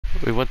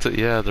We went to,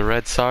 yeah, the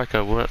Red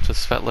Sarka. We went to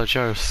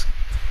Svetlojarsk.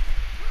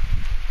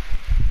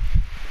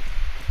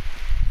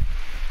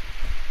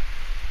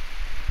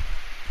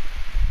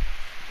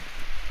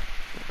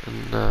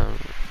 And I'm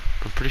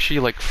pretty sure he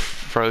like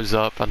froze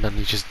up and then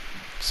he just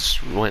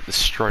went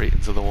straight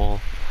into the wall.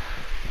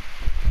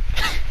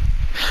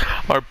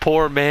 Our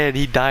poor man,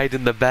 he died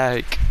in the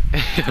back.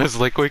 I was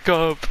like, wake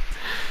up.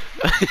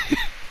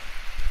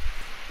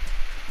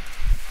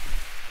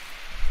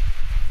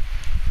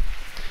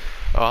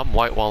 Oh, I'm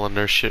white walling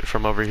their shit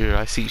from over here.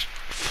 I see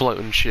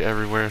floating shit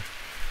everywhere.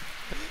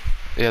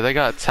 Yeah, they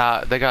got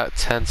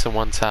tents in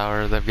one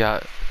tower. They've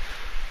got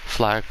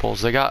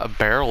flagpoles. They got a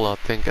barrel, I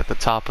think, at the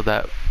top of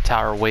that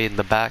tower way in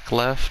the back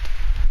left.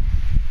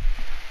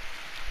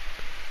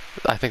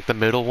 I think the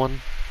middle one.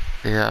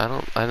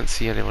 Yeah, I didn't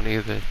see anyone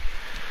either.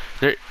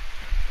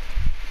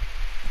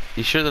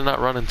 You sure they're not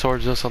running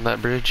towards us on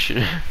that bridge?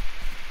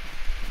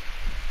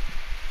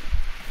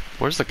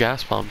 Where's the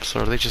gas pumps?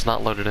 Or are they just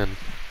not loaded in?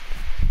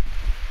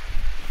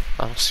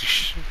 I don't see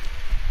shit.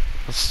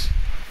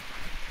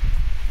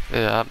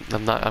 Yeah,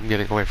 I'm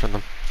getting away from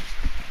them.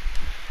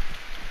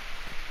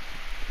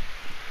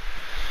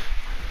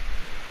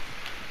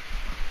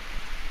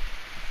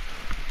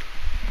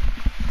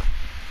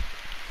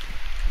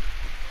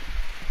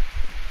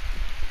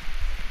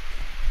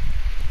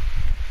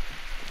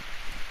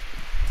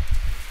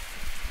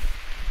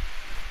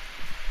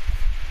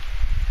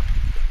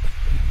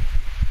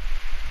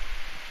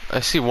 I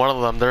see one of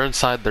them, they're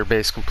inside their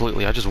base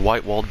completely. I just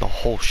white walled the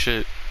whole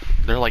shit.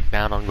 They're like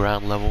down on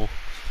ground level.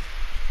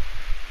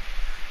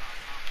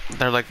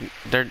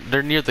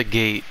 They're near the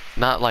gate,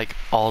 not like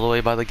all the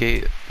way by the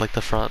gate, like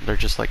the front. They're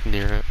just like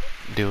near it,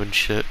 doing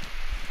shit.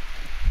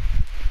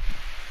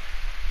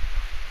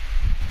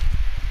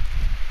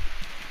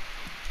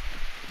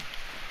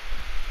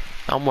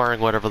 I'm wearing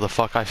whatever the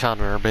fuck I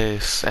found in our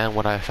base and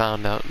what I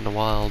found out in the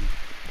wild.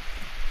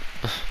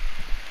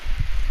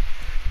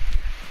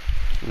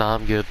 Nah,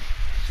 I'm good.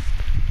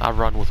 I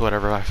run with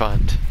whatever I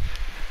find.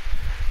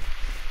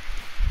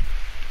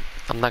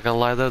 I'm not gonna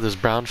lie though, this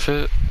brown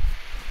fit,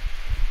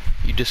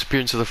 you disappear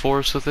into the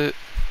forest with it,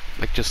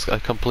 like just a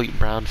complete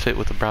brown fit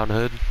with a brown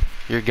hood,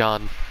 you're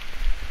gone.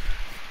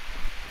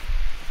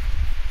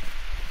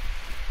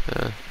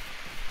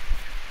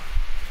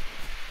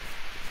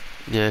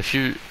 Yeah, if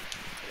you,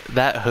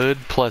 that hood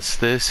plus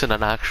this and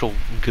an actual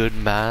good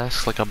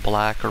mask, like a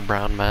black or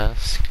brown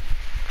mask,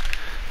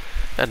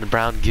 and a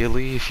brown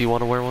ghillie if you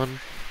want to wear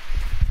one.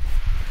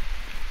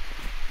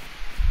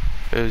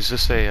 It was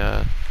just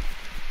a,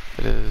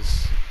 it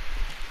is.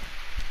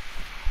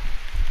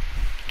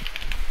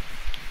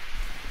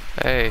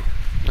 Hey,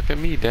 look at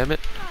me, damn it.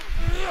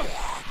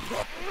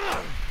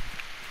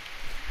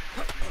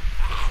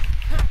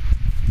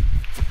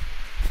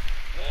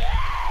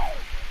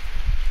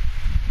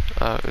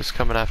 It's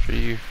coming after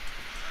you.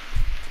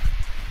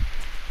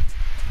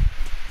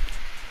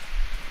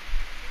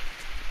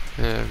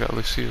 Yeah, I got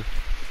Lucille.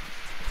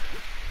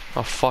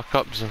 I'll fuck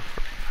up some.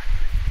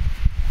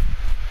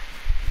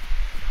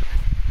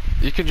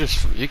 You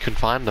can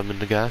find them in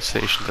the gas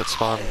station that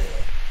spawn.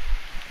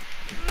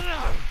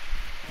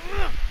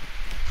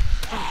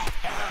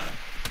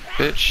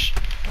 Bitch.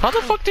 How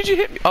the fuck did you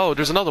hit me? Oh,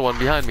 there's another one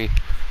behind me.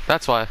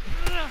 That's why.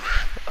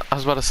 I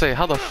was about to say,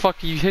 how the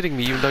fuck are you hitting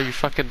me even though you're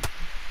fucking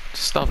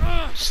stunned?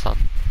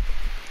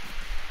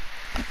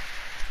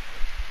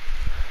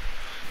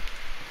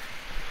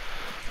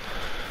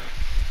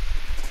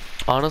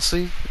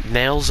 Honestly,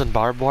 nails and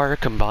barbed wire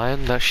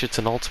combined, that shit's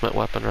an ultimate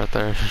weapon right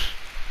there.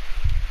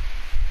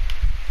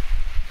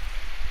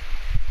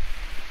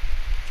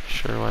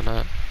 Sure, why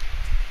not?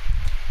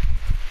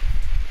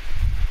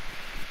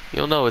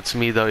 You'll know it's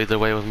me though either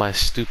way with my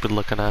stupid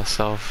looking ass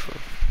self.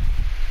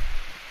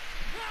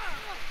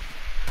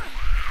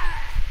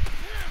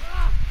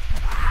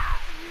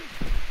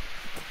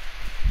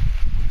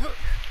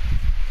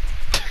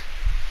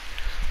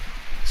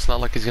 It's not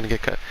like he's gonna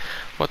get cut.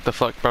 What the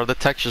fuck, bro? The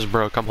texture's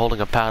broke. I'm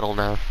holding a paddle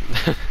now.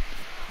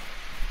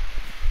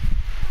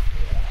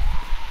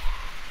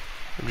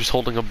 I'm just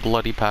holding a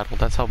bloody paddle.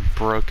 That's how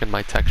broken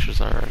my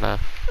textures are right now.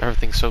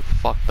 Everything's so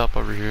fucked up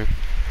over here.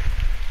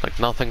 Like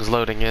nothing's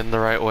loading in the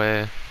right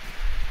way.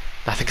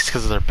 I think it's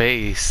because of their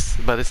base,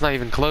 but it's not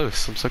even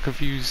close. I'm so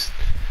confused.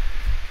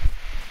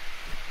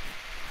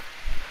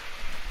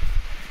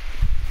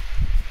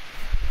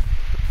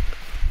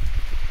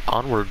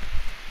 Onward.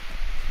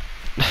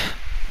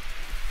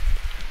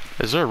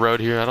 Is there a road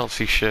here? I don't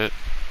see shit.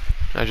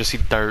 I just see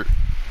dirt.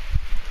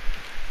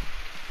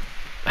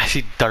 I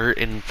see dirt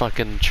and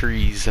fucking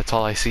trees. That's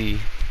all I see.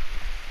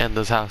 And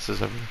those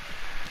houses over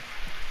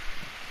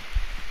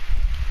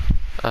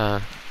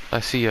there. I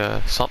see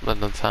something in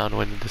the town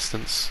way in the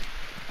distance.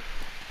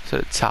 Is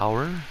that a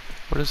tower?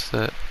 What is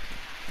that?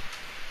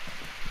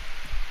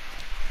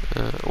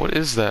 What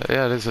is that?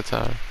 Yeah, it is a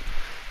tower.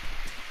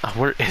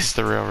 Where is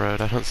the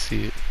railroad? I don't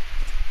see it.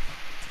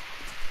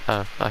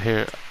 I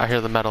hear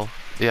the metal.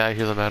 Yeah, I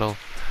hear the metal.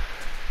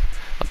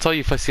 I'll tell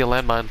you if I see a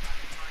landmine.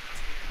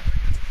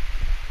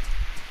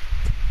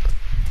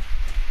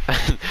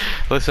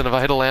 Listen, if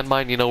I hit a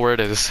landmine, you know where it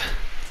is.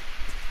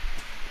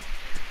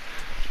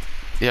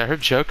 Yeah, I heard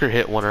Joker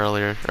hit one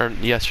earlier, or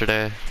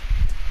yesterday,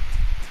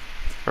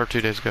 or 2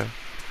 days ago.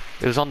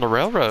 It was on the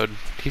railroad.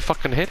 He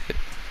fucking hit it,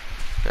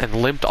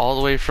 and limped all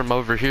the way from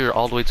over here,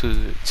 all the way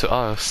to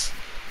us,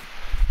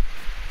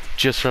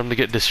 just for him to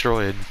get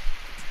destroyed.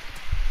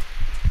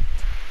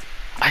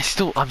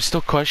 I'm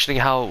still questioning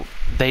how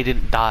they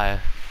didn't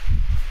die.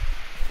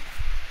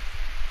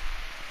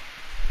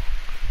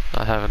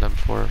 I have an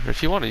M4.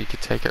 If you want it, you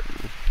could take it.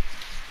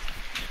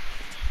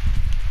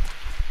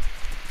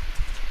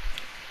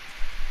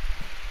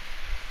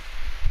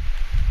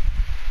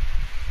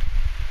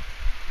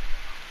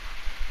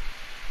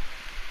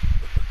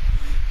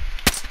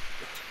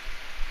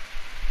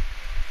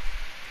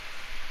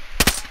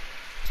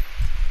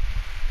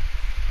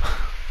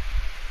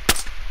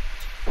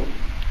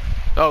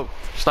 Oh,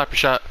 sniper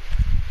shot.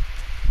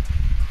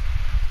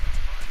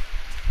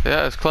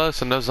 Yeah, it's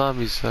close and no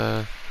zombies.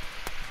 Oh.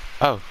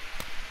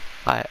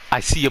 I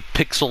see a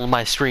pixel on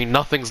my screen.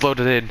 Nothing's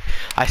loaded in.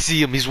 I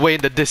see him. He's way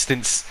in the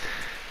distance.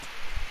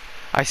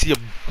 I see a...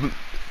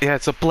 Yeah,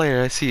 it's a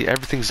player. I see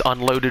everything's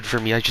unloaded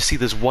for me. I just see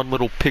this one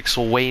little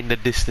pixel way in the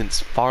distance.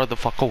 Far the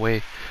fuck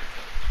away.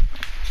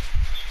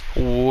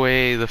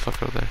 Way the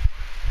fuck over there.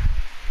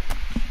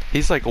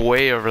 He's like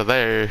way over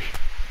there.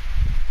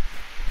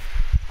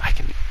 I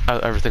can...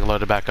 everything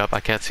loaded back up. I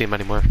can't see him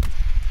anymore.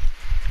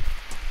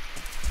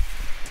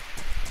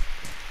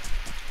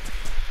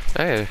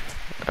 Hey.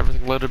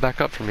 Everything loaded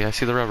back up for me. I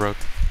see the railroad.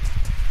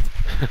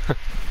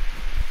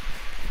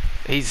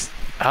 He's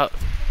out.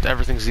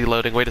 Everything's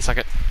deloading. Wait a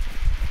second.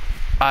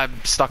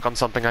 I'm stuck on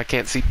something I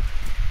can't see.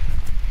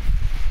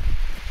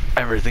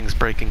 Everything's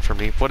breaking for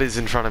me. What is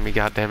in front of me?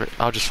 God damn it!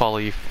 I'll just follow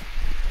you.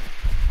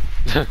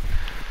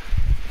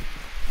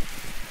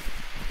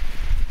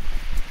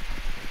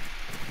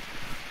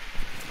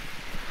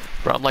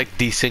 Bro, I'm like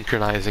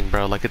desynchronizing,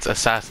 bro. Like it's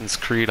Assassin's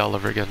Creed all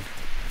over again.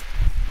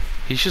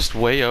 He's just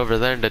way over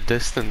there in the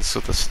distance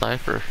with a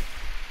sniper.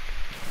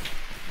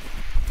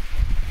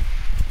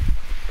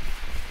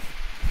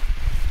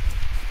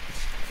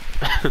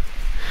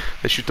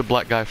 They shoot the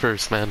black guy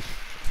first, man.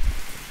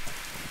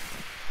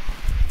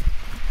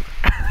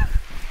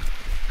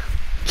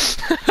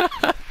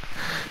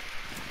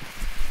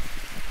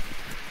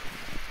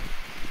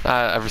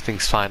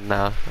 Everything's fine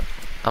now.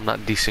 I'm not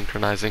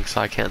desynchronizing,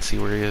 so I can't see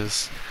where he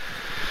is.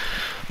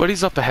 But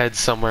he's up ahead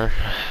somewhere,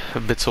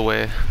 a bit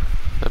away.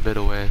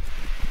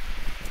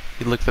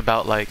 He looked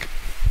about like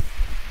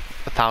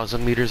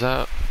 1,000 meters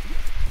out,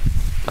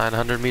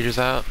 900 meters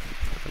out,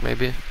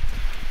 maybe.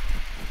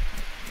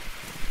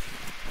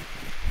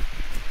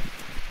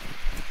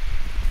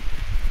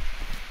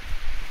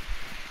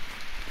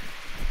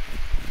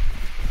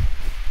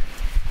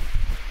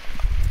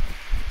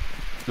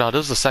 No,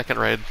 this is the second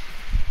raid.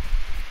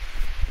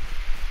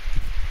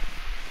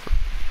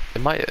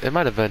 It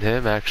might have been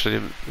him actually,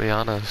 to be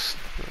honest.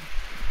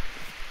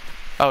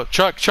 Oh,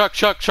 truck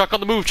on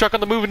the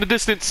move in the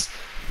distance.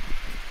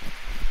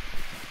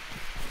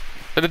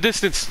 In the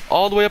distance,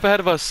 all the way up ahead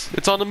of us.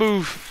 It's on the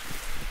move.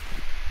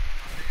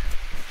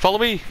 Follow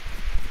me.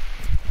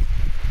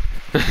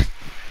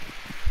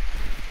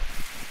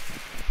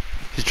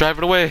 He's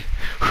driving away.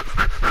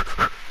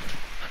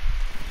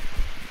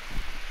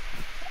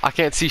 I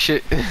can't see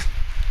shit.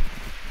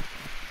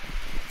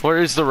 Where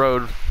is the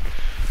road?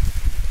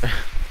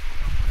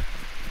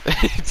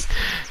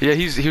 Yeah,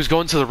 he was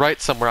going to the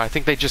right somewhere. I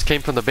think they just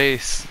came from the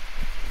base.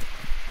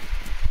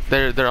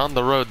 They're on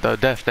the road though,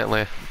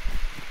 definitely.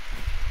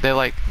 They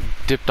like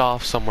dipped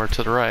off somewhere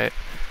to the right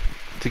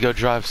to go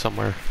drive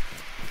somewhere.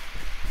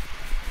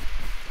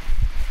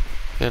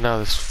 You know,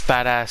 this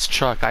fat ass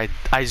truck. I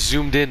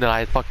zoomed in and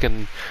I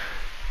fucking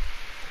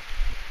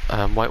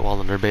white wall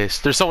in their base.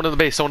 There's someone in the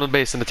base,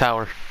 in the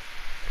tower.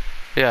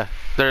 Yeah,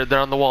 they're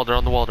on the wall, they're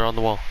on the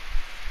wall.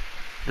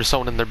 There's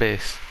someone in their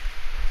base.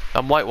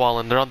 I'm white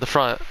walling, they're on the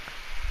front.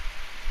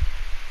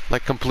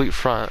 Like complete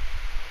front.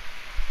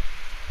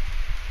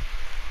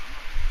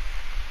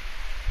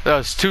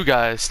 There's two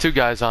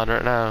guys on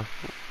right now.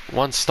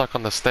 One's stuck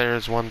on the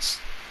stairs, one's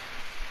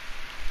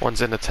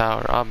in the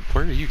tower.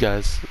 Where are you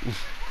guys?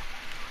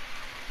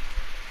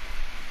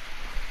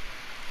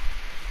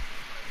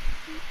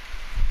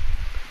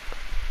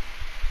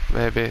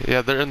 Maybe.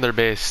 Yeah, they're in their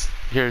base.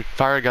 Here,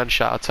 fire a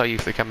gunshot. I'll tell you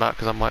if they come out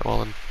because I'm white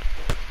walling.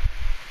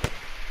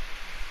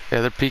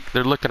 Yeah,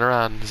 they're looking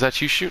around. Is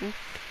that you shooting?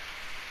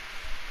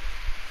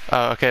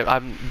 Oh, okay.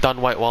 I'm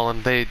done white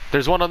walling.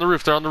 There's one on the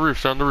roof. They're on the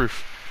roof.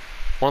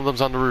 One of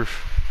them's on the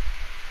roof.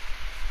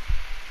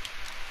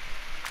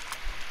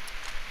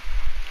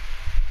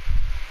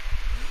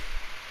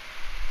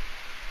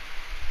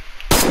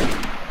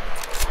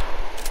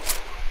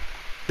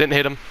 Didn't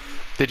hit him.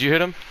 Did you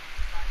hit him?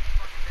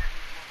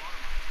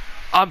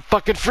 I'm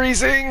fucking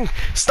freezing!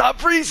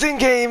 Stop freezing,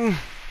 game!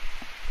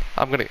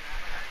 I'm gonna...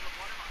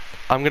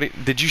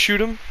 Did you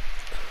shoot him?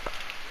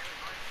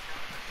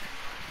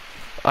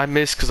 I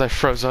missed because I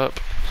froze up.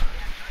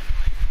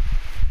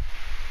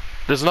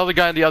 There's another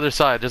guy on the other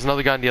side.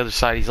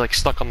 He's like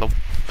stuck on the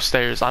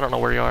upstairs. I don't know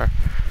where you are.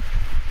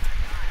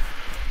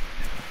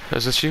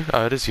 Is this you?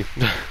 Oh, it is you.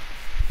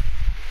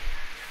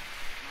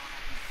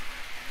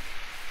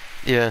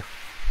 Yeah.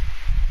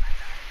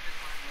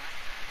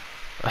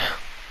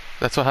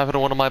 That's what happened to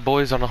one of my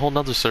boys on a whole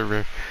nother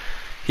server.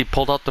 He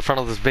pulled out the front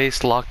of his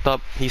base, locked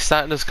up. He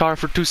sat in his car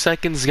for 2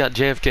 seconds, got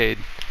JFK'd.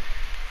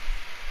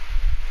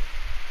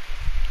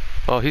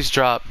 Oh, he's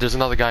dropped. There's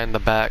another guy in the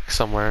back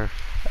somewhere.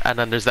 And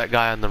then there's that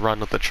guy on the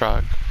run with the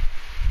truck.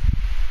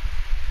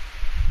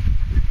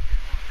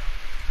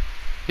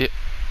 Yeah.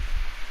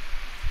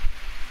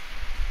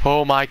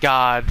 Oh my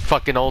god.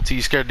 Fucking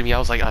ulti scared me. I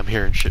was like, I'm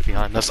hearing shit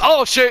behind us.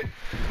 Oh shit!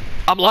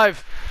 I'm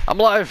alive! I'm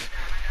alive!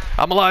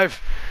 I'm alive!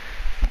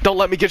 Don't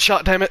let me get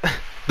shot, damn it!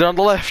 They're on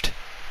the left.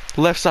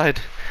 Left side.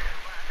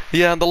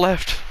 Yeah, on the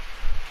left.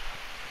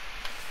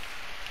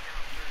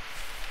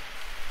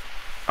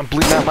 I'm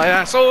bleeding out my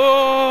ass.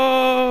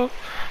 Oh!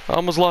 I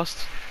almost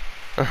lost.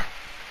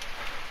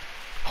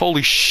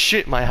 Holy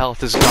shit, my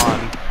health is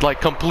gone.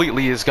 Like,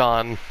 completely is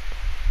gone.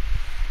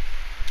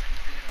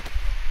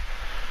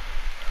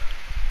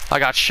 I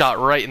got shot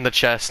right in the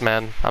chest,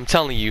 man. I'm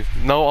telling you,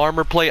 no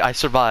armor plate, I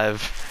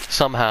survive.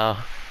 Somehow.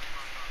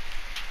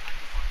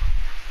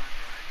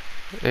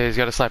 Yeah, he's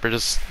got a sniper.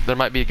 Just, there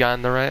might be a guy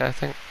on the right, I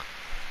think.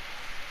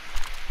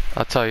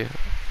 I'll tell you.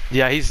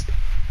 Yeah, he's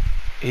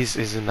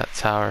in that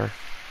tower.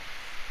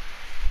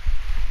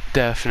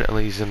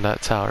 Definitely he's in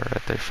that tower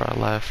right there far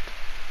left.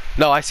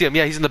 No, I see him.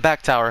 Yeah, he's in the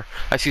back tower.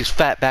 I see his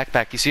fat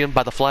backpack. You see him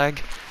by the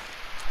flag?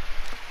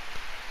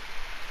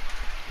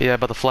 Yeah,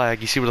 by the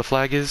flag. You see where the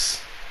flag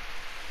is?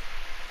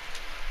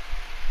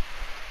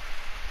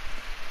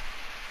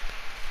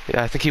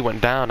 Yeah, I think he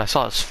went down. I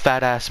saw his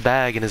fat ass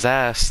bag and his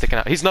ass sticking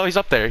out. He's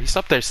up there. He's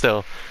up there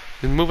still.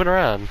 He's moving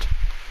around.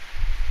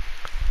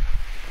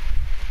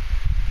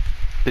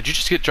 Did you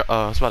just get oh,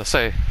 I was about to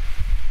say.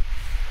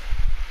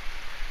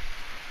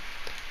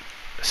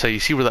 So you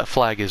see where that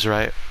flag is,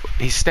 right?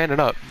 He's standing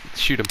up.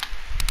 Shoot him.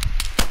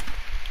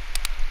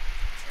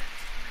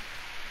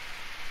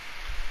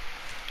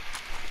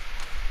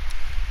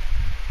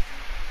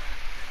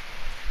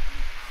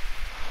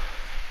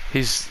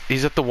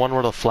 He's at the one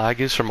where the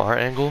flag is from our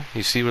angle.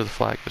 You see where the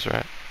flag is,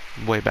 right?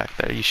 Way back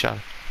there. You shot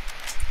him.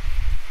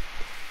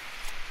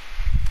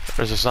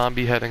 There's a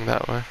zombie heading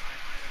that way.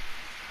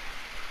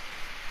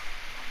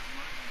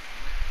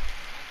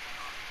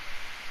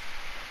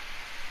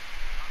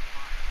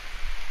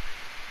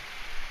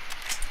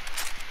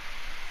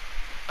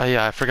 Oh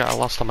yeah, I forgot I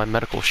lost all my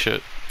medical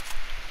shit.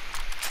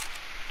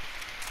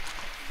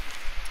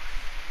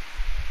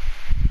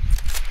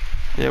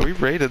 Yeah, we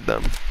raided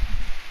them.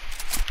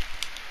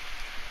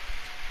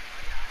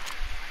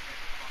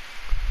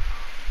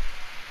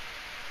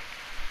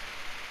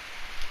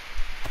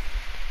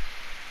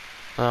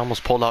 I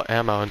almost pulled out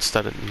ammo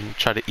instead of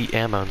tried to eat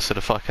ammo instead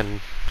of fucking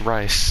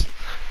rice.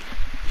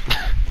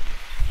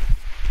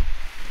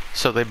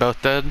 So they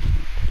both dead?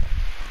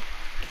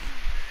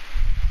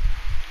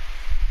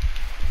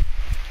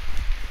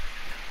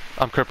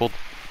 I'm crippled.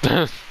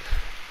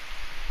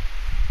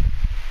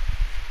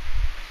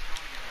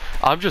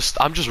 I'm just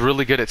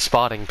really good at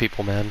spotting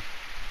people, man.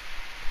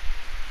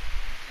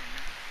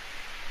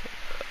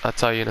 I'll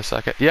tell you in a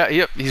second. Yeah,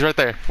 yep, he's right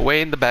there.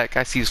 Way in the back.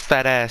 I see his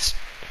fat ass.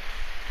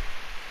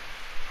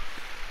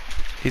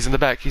 He's in the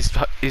back. He's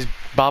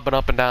bobbing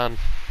up and down.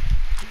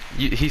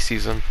 He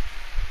sees him.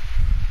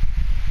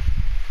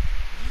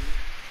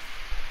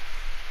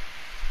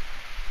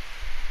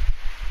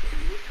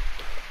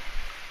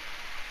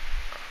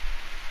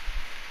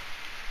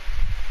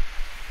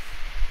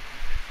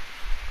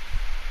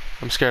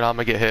 I'm scared I'm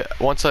gonna get hit.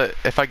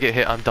 If I get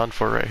hit, I'm done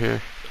for right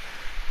here.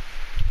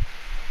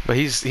 But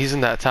he's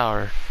in that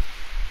tower.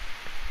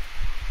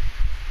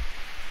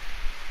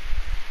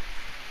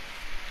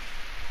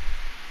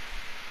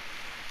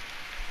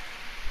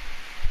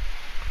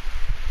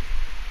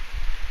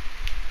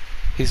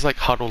 He's like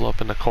huddled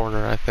up in the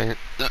corner, I think.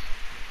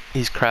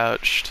 He's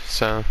crouched,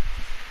 so.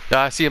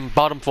 Yeah, I see him.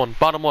 Bottom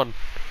one.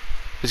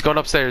 He's going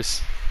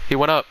upstairs. He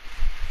went up.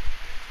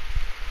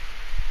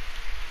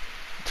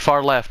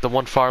 Far left, the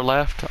one far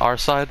left, our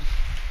side.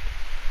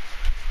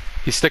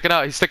 He's sticking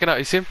out, you see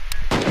him?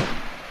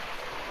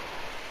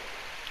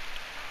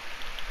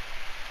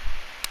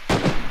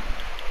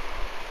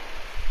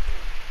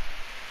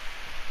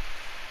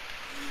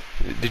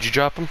 Did you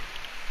drop him?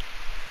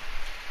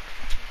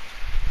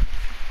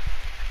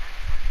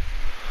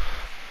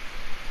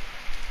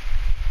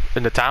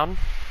 In the town?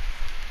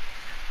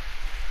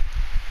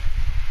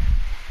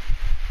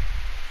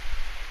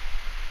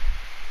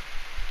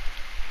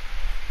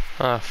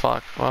 Ah,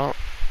 fuck. Well,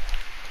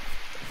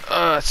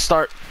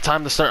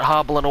 time to start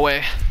hobbling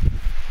away.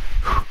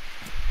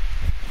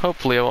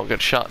 Hopefully I won't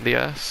get shot in the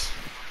ass.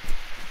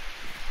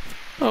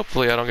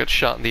 Hopefully I don't get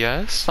shot in the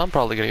ass. I'm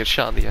probably gonna get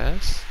shot in the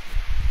ass.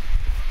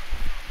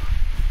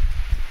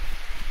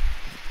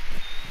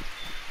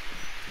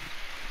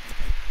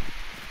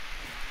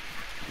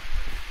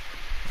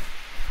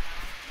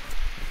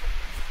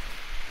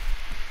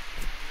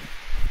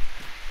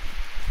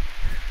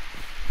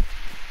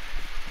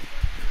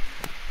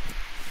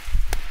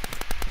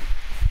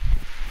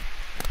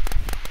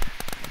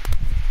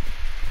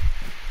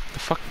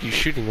 fuck are you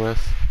shooting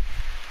with?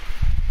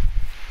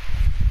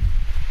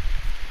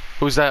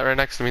 Who's that right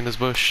next to me in this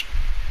bush?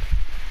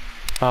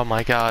 Oh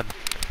my god.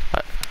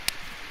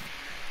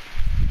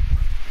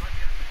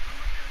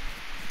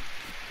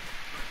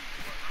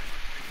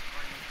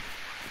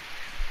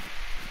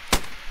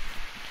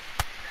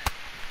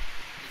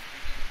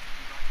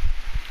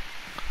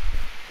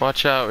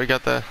 Watch out, we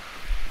got the...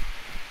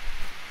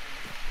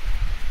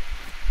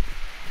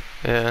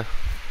 Yeah.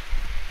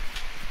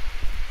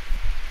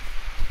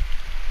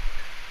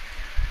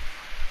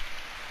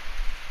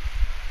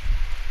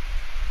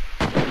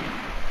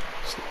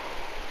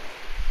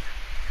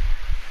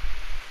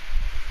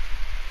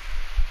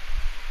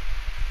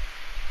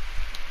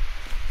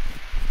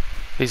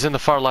 He's in the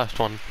far left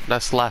one.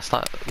 That's the last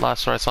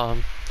where I saw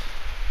him.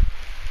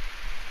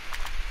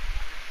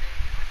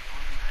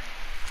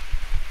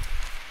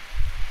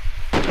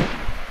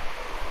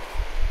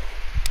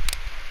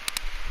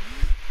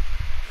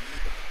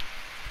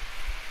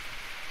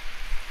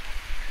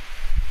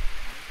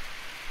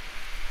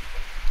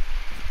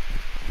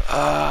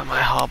 My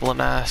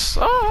hobbling ass.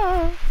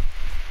 Ah!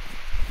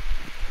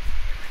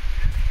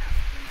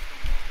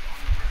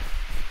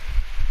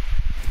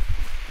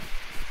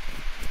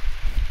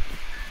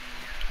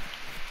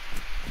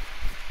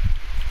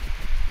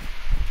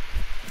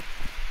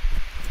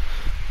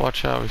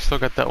 Watch out, we still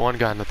got that one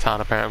guy in the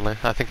town apparently.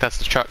 I think that's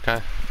the truck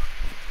guy.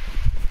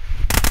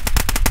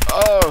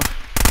 Oh!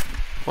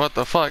 What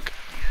the fuck?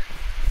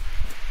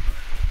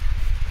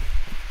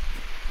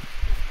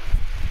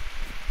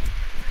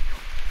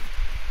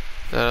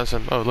 Yeah, that's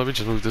him. Oh, let me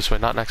just move this way,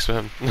 not next to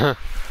him.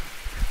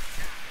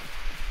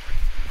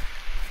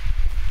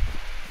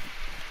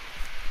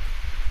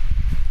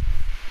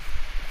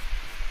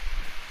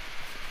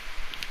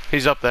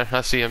 He's up there,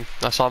 I see him.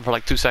 I saw him for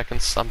like 2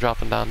 seconds. I'm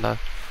dropping down now.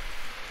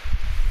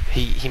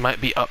 He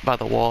might be up by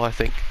the wall, I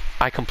think.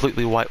 I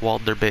completely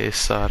white-walled their base,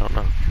 so I don't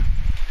know.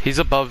 He's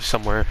above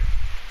somewhere.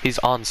 He's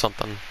on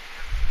something.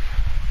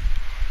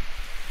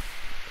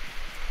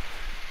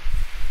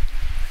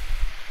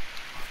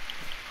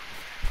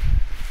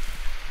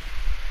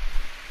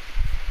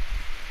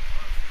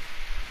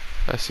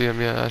 I see him,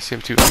 yeah, I see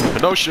him too.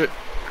 No shit!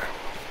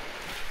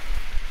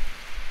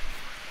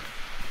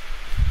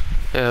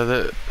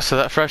 Yeah, so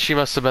that freshie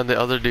must have been the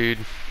other dude.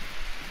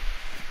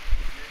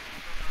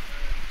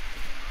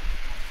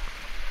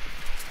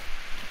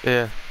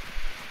 Yeah.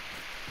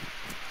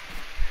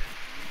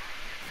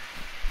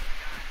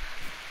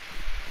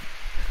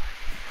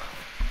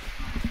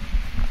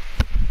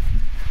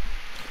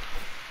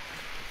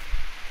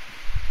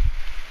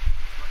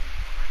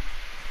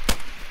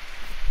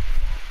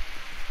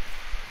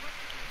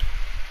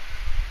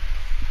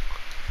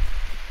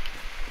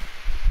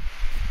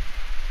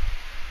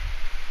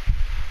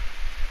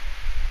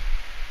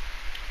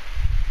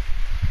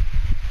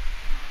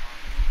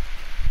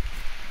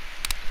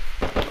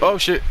 Oh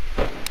shit!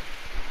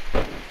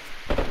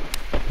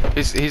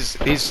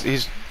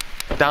 He's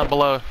down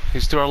below.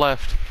 He's to our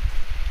left.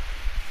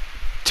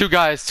 Two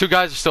guys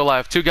are still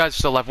alive. Two guys are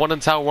still alive. One in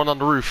the tower, one on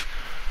the roof.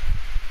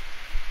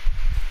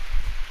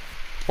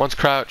 One's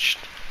crouched.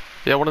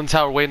 Yeah, one in the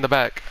tower, way in the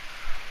back.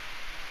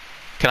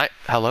 Can I?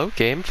 Hello,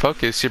 game,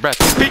 focus your breath.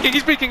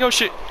 He's peeking, oh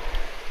shit!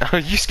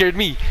 You scared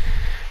me.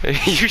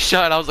 You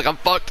shot, I was like, I'm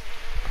fucked.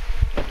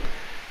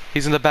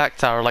 He's in the back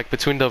tower, like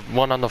between the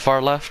one on the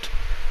far left.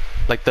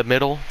 Like the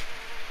middle.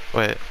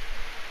 Wait.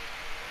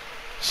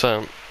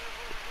 So,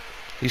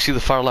 you see the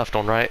far left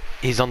one, right?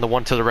 He's on the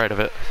one to the right of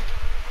it.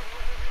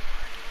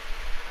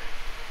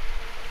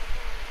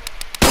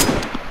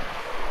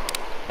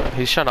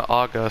 He's trying to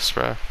aug us,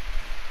 bro.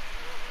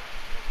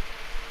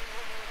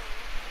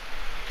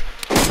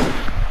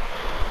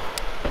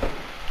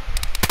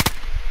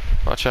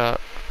 Watch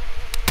out.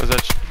 Is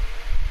that?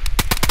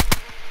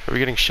 Are we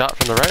getting shot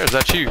from the right, or is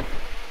that you?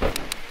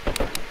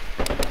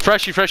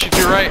 Freshie to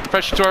your right.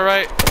 Freshie to our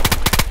right.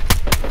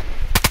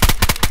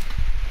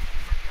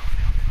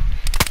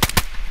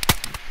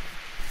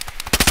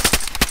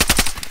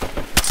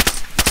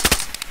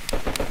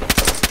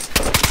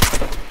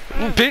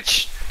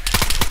 Bitch!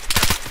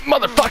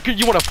 Motherfucker,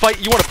 you wanna fight?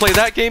 You wanna play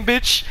that game,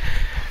 bitch?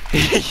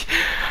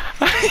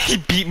 He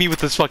beat me with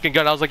this fucking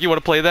gun. I was like, you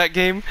wanna play that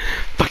game?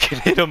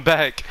 Fucking hit him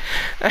back.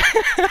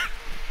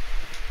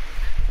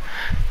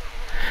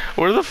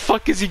 Where the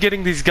fuck is he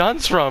getting these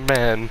guns from,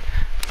 man?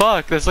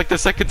 Fuck, that's like the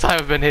second time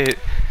I've been hit.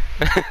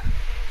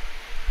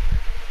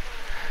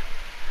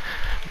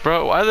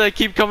 Bro, why do they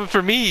keep coming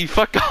for me?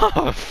 Fuck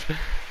off.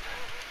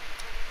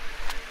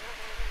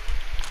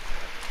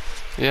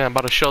 Yeah, I'm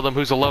about to show them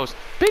who's the lowest.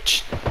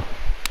 Bitch!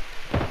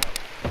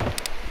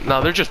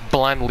 No, they're just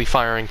blindly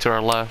firing to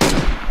our left.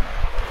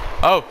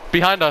 Oh,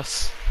 behind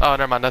us. Oh,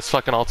 never mind, that's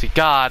fucking ulti.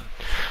 God,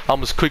 I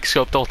almost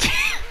quickscoped ulti.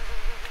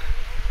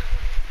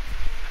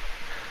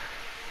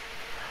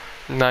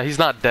 No, he's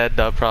not dead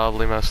though,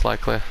 probably, most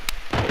likely.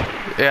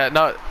 Yeah,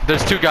 no,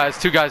 there's two guys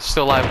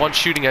still alive. One's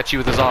shooting at you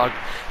with his AUG.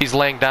 He's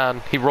laying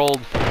down. He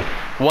rolled.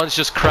 One's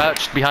just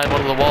crouched behind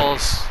one of the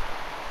walls.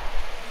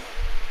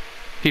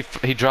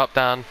 He dropped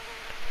down.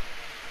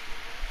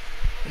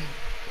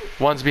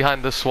 One's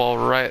behind this wall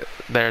right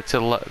there to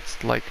the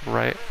left, like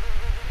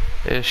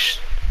right-ish.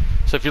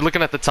 So if you're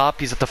looking at the top,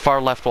 he's at the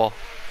far left wall.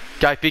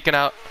 Guy peeking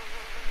out.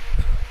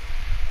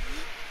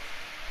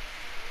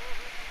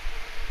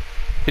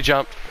 He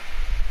jumped.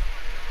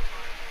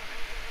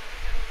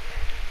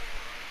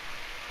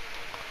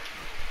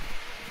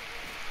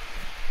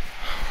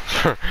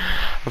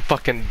 I'm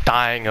fucking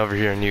dying over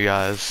here and you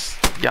guys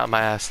got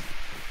my ass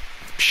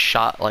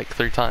shot like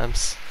 3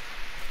 times.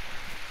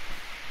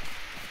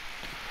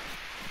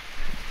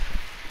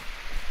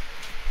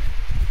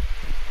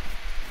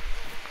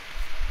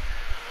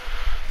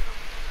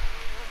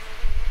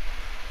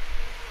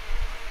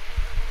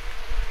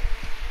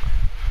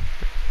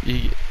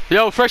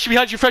 Yo, freshie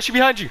behind you, freshie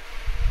behind you.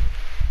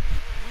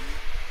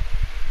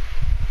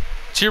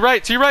 To your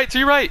right, to your right, to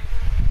your right.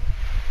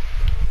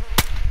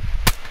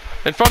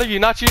 In front of you,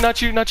 not you,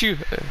 not you, not you.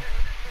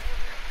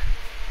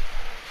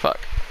 Fuck.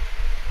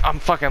 I'm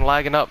fucking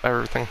lagging up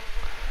everything.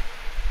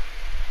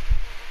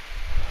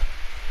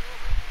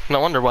 No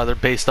wonder why they're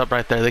based up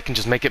right there. They can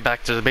just make it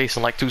back to the base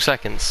in like 2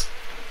 seconds.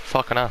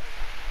 Fucking hell.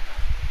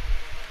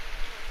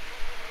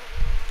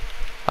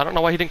 I don't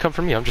know why he didn't come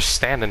for me. I'm just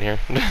standing here.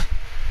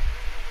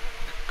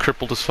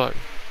 Crippled as fuck.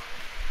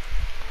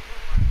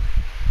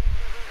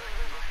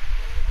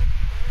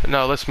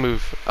 No, let's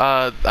move.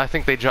 I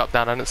think they dropped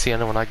down. I didn't see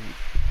anyone.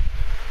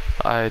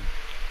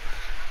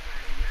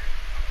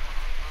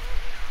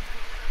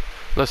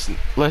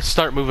 Let's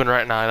start moving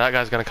right now. That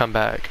guy's gonna come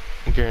back,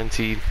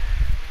 guaranteed.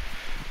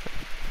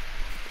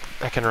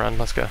 I can run.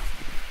 Let's go.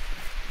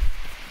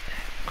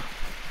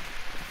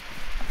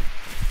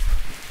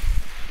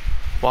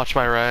 Watch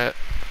my right.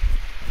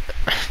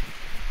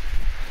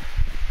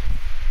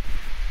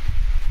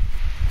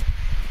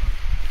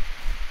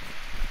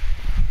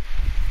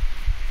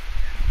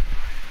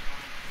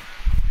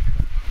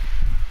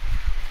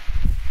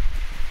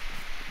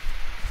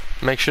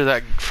 Make sure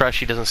that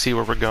freshie doesn't see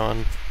where we're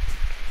going.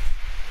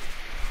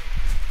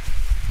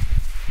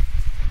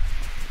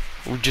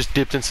 We just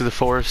dipped into the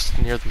forest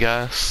near the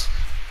gas.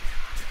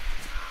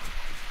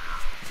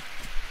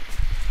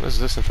 What is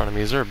this in front of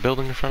me? Is there a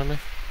building in front of me?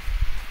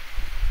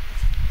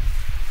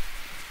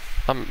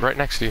 I'm right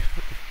next to you.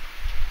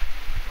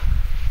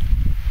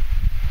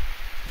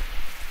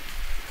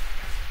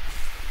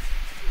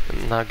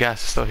 No,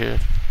 gas is still here.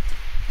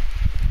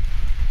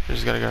 We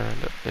just gotta go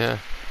around it. Yeah.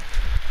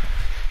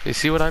 You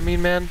see what I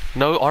mean, man?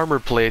 No armor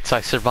plates,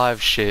 I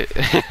survived shit.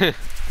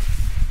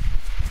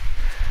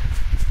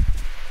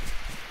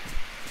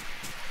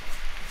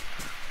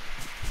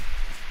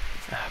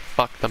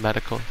 Fuck the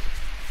medical.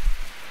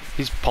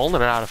 He's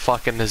pulling it out of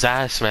fucking his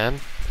ass,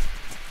 man.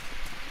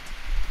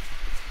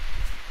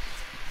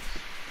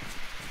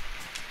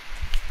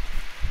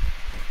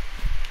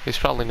 He's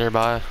probably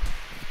nearby.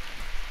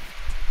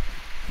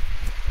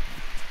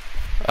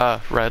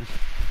 Red.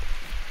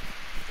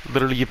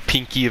 Literally a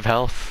pinky of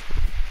health.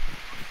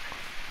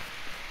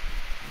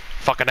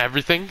 Fucking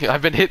everything.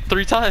 I've been hit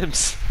 3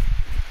 times.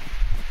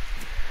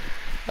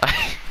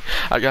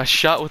 I got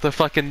shot with a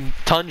fucking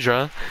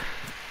Tundra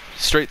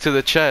straight to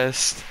the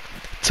chest.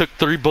 Took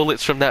 3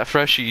 bullets from that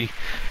freshie.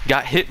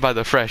 Got hit by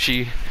the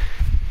freshie.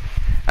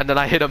 And then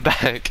I hit him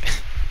back.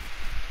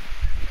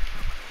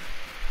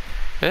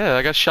 Yeah,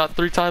 I got shot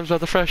 3 times by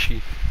the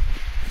freshie.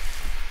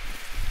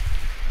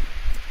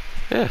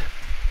 Yeah.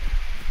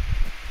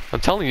 I'm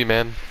telling you,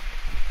 man.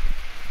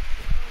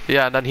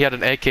 Yeah, and then he had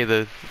an AK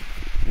the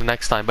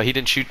next time, but he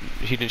didn't shoot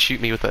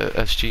me with a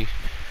SG.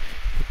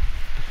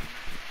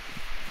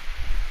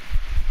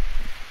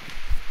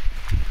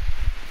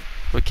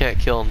 We can't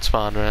kill and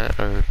spawn, right?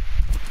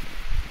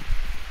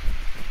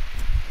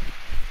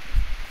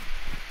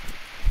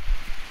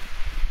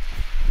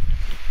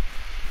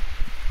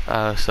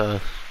 Or so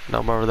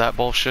no more of that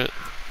bullshit.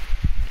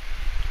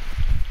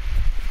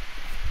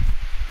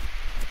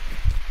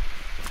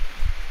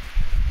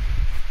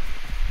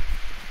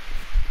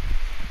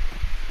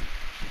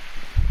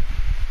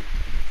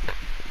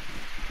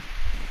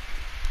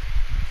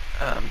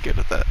 I'm good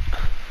at that.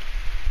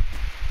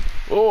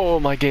 Oh,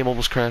 my game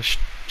almost crashed.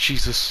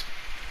 Jesus.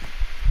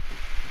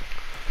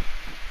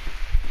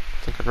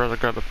 I think I'd rather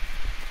grab a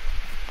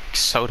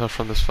soda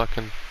from this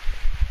fucking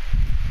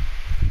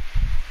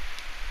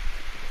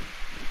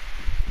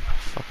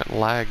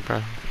lag,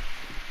 bro.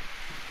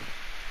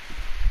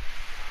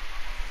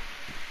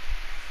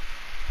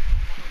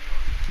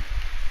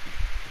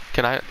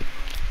 Can I?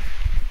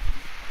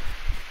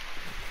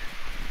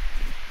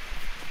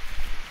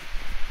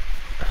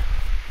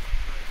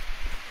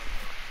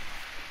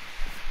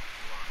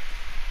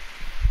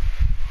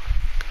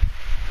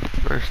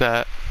 Where's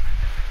that?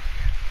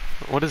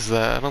 What is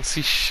that? I don't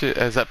see shit.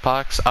 Is that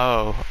Pox?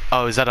 Oh,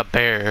 is that a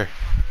bear?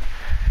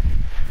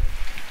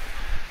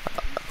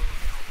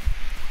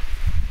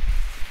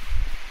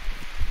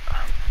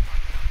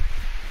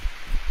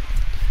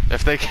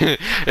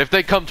 If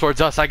they come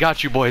towards us, I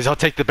got you, boys. I'll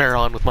take the bear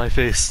on with my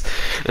face.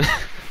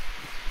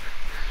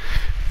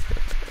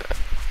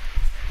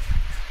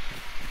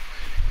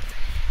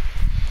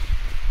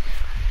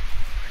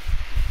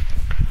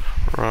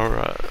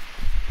 Alright.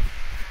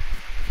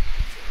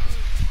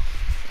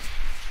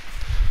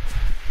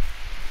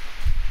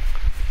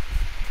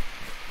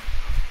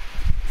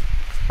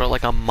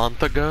 like a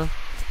month ago.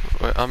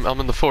 Wait, I'm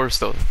in the forest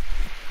though.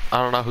 I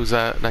don't know who's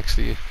at next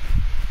to you.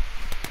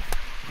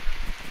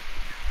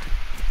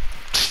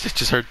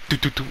 Just heard doo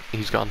doo doo.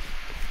 He's gone.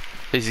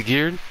 Is he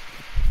geared?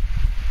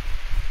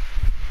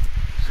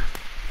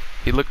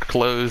 He looked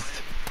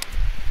clothed.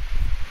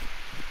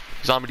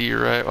 Zombie to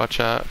your right, watch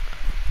out.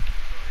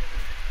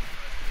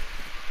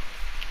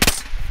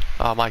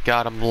 Oh my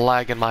god, I'm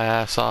lagging my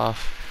ass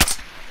off.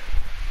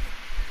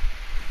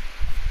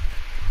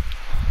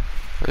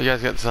 You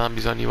guys got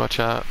zombies on you, watch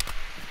out.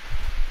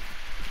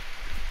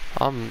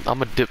 I'm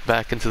gonna dip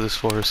back into this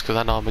forest because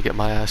I know I'm gonna get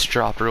my ass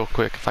dropped real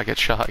quick if I get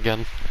shot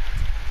again.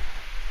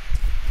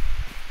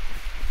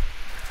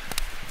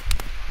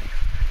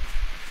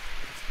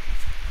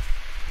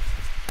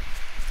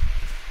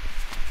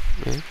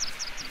 Yeah.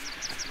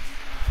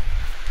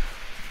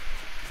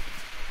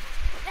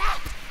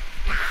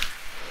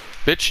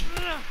 Bitch,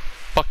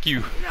 fuck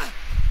you.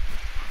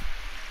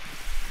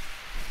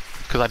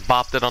 Because I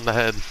bopped it on the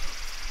head.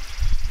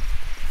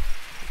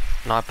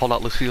 No, I pulled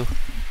out Lucille.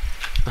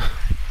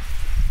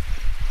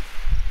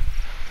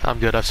 I'm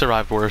good, I've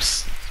survived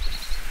worse.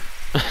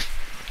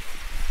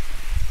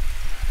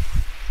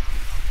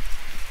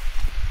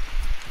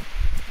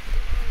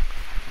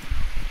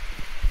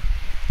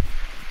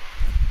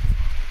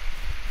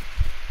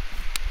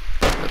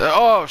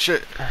 Oh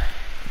shit.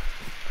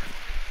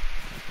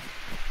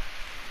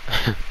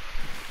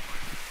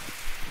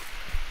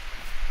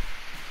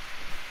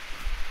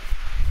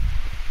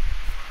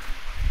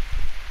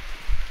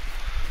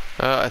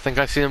 I think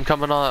I see him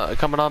coming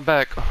on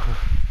back.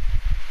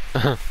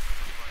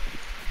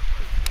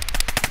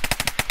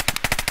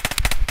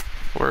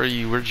 Where are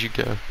you? Where'd you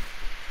go?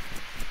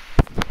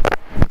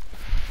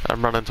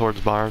 I'm running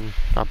towards barn.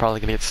 I'm probably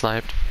gonna get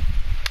sniped.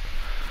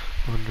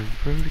 Wandering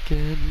road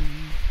again.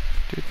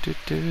 Do, do,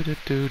 do, do,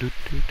 do, do,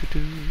 do, do,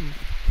 do.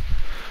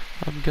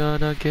 I'm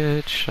gonna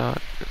get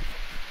shot.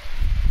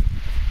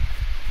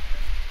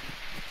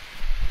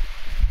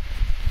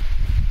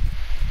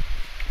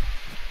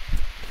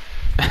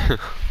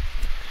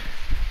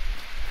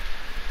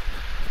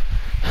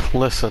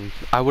 Listen,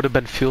 I would have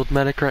been field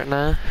medic right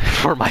now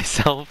for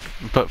myself,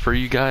 but for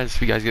you guys,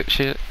 if you guys get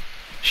shit,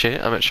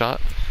 I meant shot.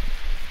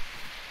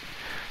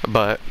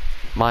 But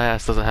my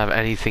ass doesn't have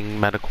anything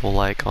medical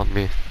like on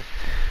me.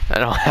 I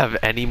don't have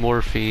any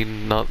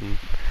morphine, nothing.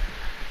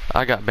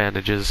 I got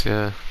bandages,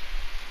 yeah.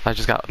 I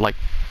just got like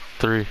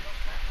 3.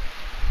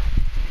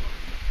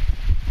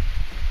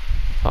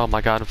 Oh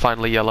my god, I'm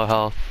finally yellow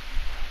health.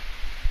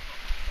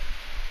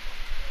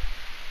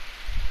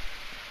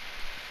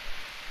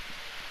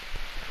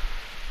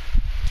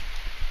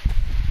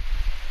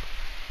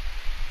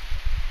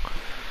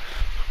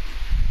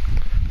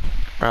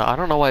 Bro, I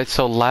don't know why it's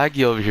so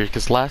laggy over here,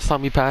 because last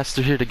time we passed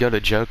through here to go to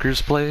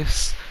Joker's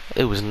place,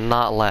 it was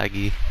not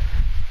laggy.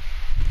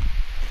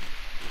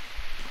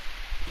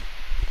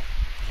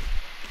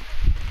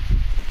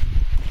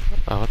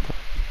 Oh, what the?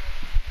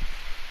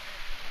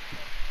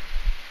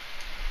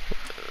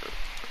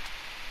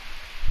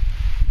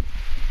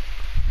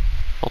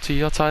 Ulti,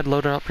 you outside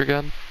loading up your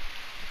gun?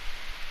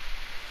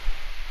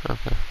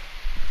 Okay.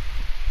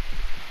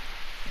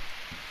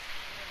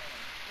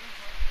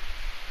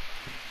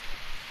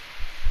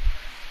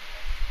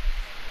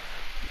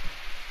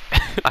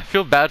 I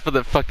feel bad for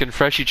the fucking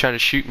freshie trying to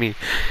shoot me.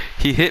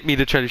 He hit me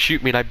to try to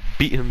shoot me and I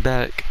beat him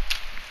back.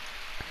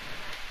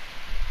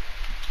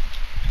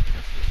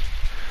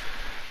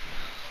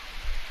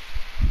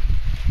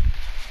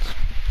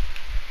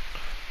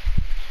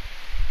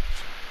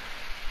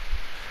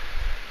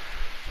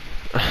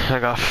 I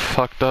got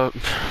fucked up.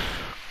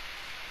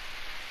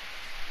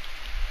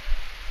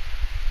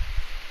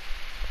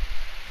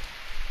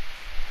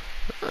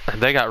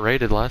 They got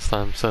raided last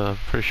time, so I'm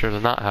pretty sure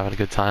they're not having a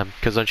good time.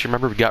 Because don't you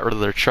remember we got rid of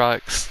their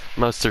trucks,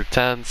 most of their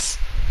tents.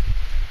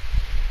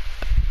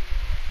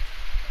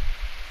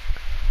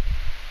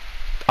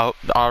 Oh,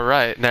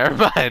 alright,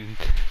 never mind.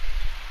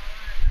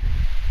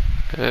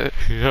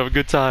 You have a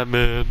good time,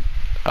 man.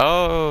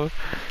 Oh.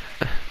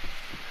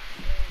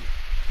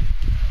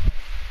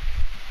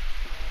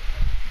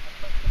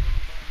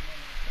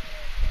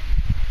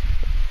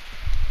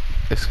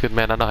 It's good,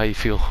 man. I know how you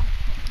feel.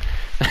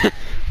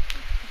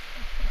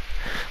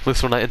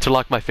 Listen, when I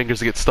interlock my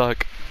fingers, I get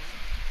stuck.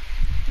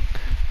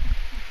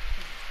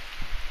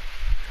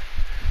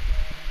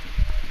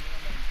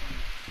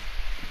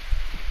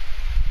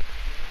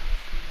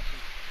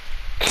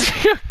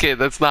 Okay,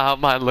 that's not how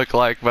mine look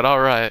like, but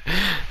alright.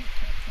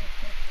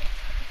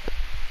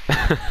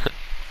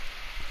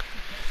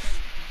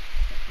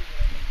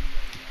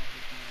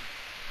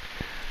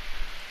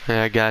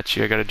 Yeah, I got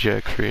you. I got a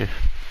joke for you.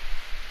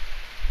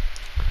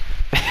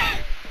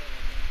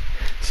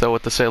 So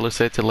what the sailor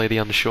say to the lady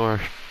on the shore?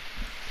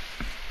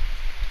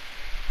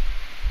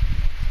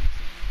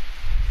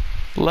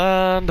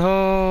 Land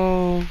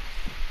ho!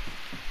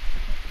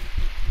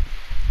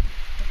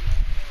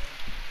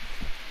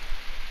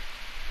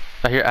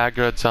 I hear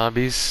aggroed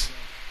zombies.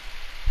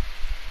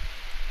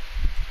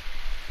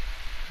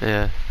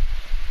 Yeah,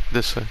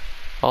 this way.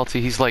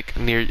 Alti, he's like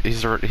near.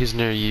 He's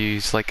near you.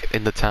 He's like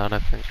in the town, I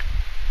think.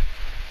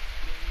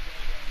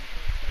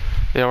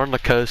 Yeah, we're on the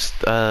coast,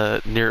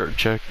 near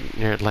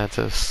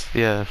Atlantis.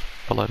 Yeah,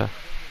 below that.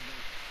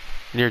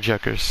 Near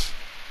Jokers.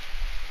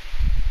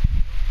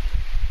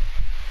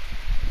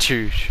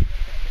 Choosh.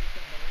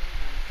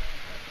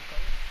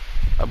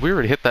 We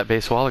already hit that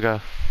base a while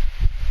ago.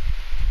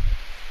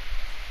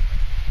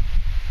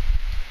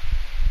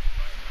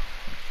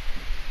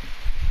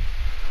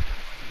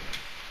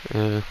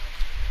 Yeah.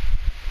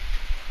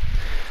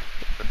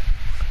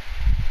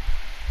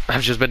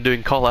 I've just been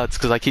doing callouts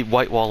because I keep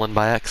whitewalling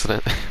by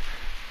accident.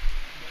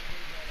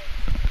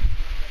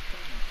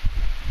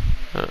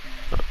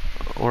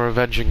 Or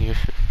avenging you.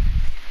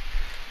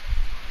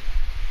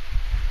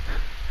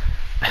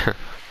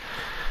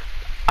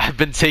 I've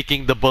been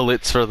taking the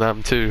bullets for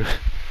them too.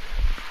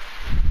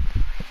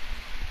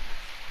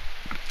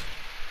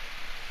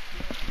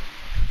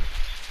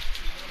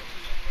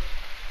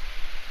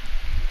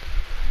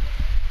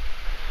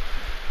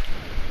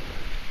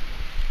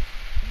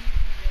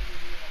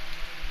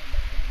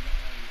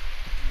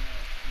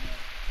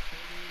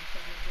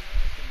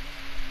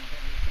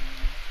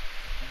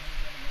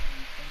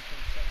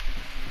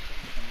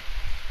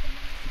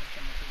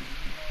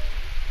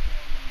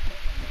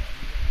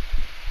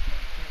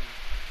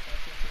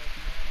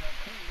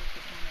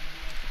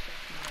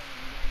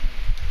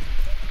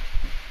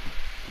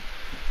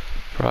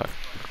 Right.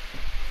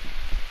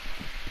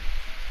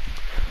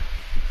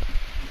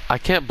 I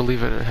can't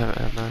believe it.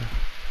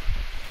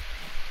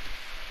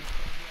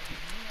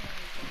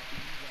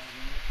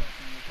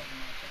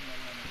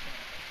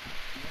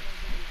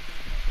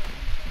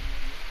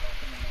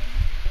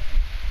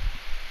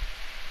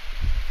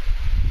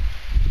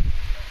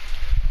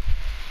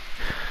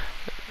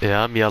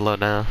 Yeah, I'm yellow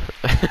now.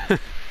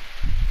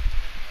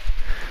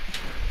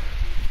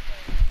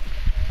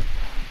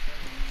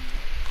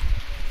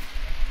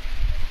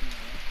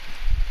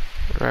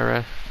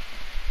 Right.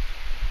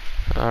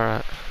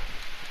 Alright.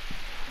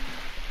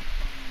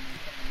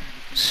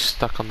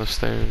 Stuck on the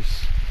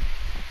stairs.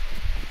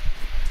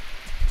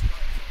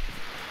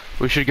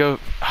 We should go.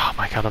 Oh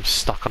my god, I'm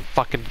stuck on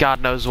fucking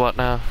God knows what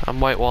now. I'm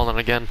whitewalling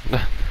again.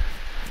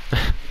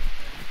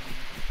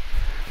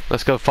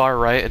 Let's go far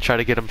right and try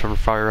to get him from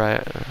far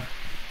right.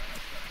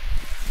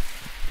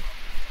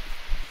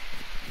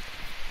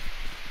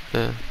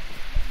 Yeah.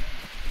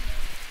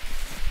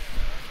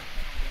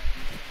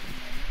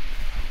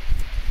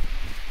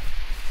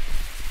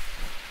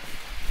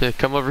 Yeah,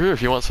 come over here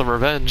if you want some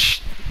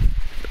revenge.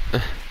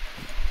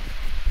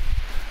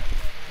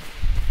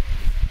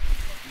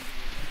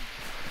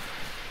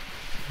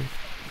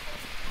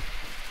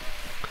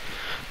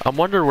 I'm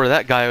wondering where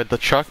that guy with the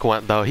truck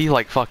went though. He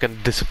like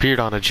fucking disappeared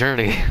on a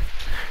journey.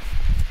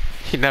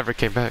 He never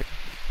came back.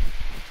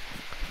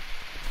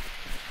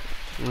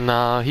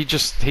 Nah, he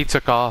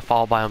took off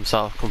all by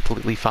himself,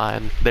 completely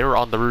fine. They were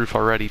on the roof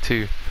already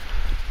too.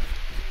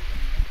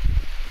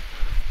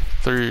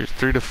 Three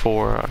to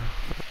four.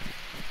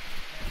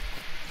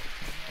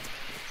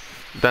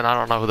 Then I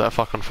don't know who that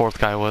fucking fourth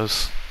guy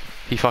was.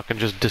 He fucking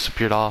just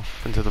disappeared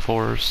off into the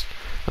forest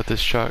with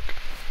his truck.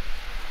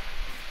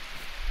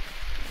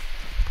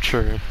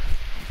 True.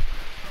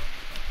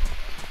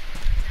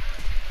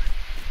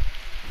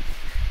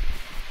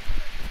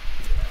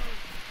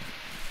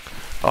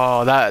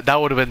 Oh, that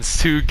would have been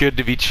too good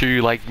to be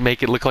true. Like,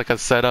 make it look like a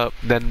setup,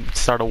 then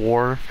start a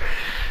war.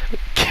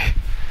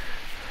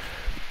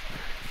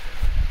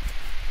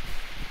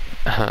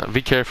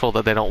 Be careful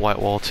that they don't white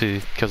wall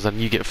too, because then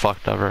you get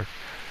fucked over.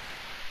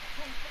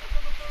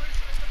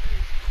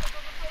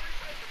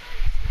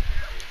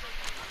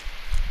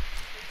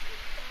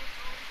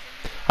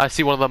 I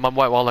see one of them. I'm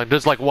white walling.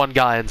 There's like one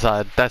guy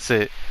inside. That's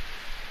it.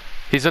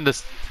 He's in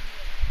this.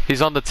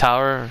 He's on the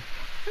tower.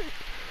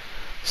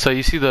 So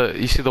you see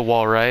the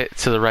wall right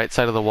to the right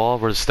side of the wall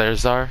where the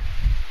stairs are.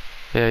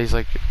 Yeah,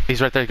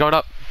 he's right there going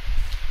up.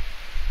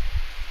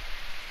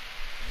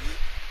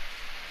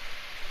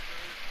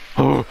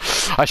 Oh,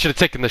 I should have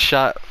taken the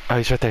shot. Oh,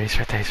 he's right there. He's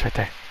right there. He's right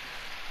there.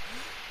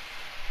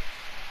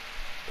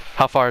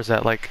 How far is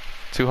that? Like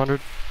 200?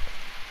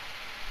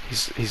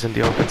 He's in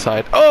the open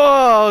side.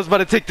 Oh, I was about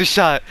to take the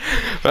shot.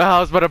 I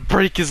was about to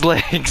break his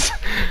legs.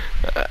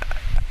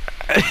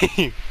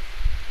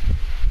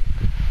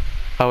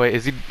 Oh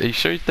wait, are you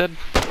sure he's dead?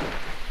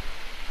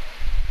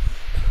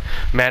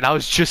 Man, I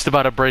was just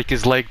about to break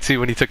his leg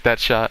too when he took that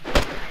shot.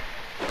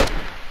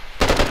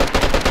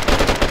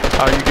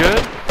 Are you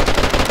good?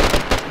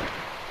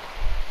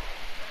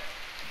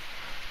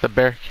 The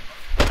bear.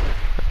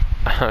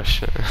 Oh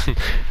shit.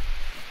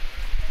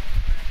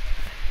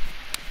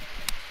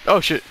 Oh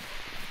shit.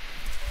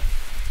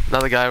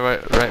 Another guy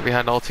right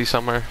behind Ulti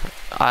somewhere.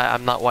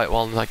 I'm not white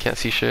walling, I can't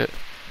see shit.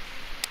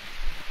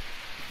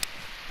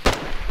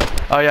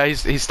 Oh yeah,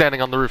 he's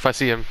standing on the roof, I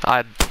see him.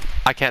 I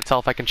can't tell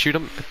if I can shoot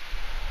him.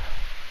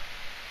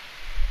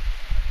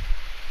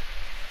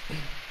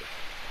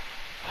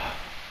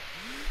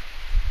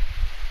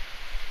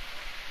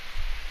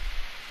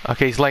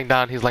 Okay, he's laying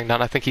down,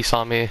 I think he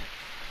saw me.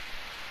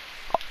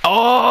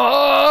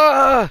 Oh!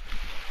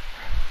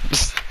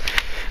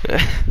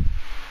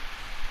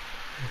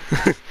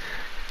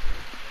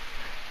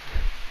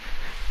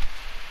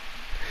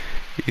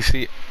 You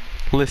see,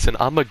 listen,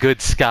 I'm a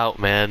good scout,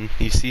 man.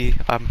 You see,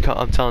 I'm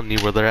telling you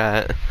where they're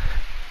at.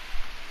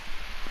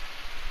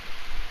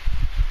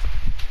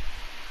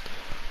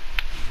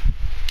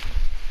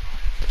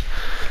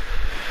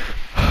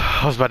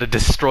 I was about to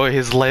destroy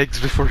his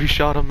legs before he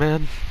shot him,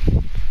 man.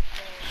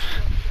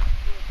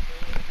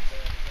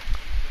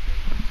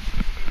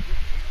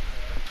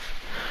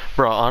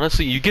 Bro,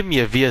 honestly, you give me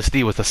a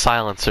VSD with a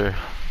silencer,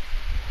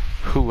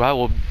 who I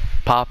will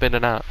pop in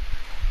and out.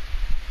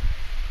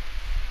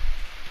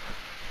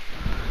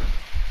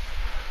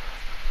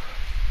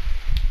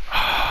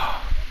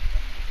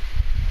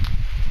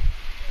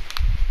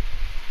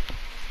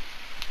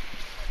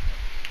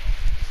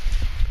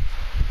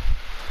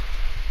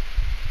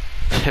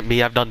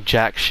 Me, I've done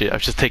jack shit.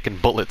 I've just taken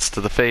bullets to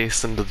the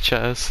face and to the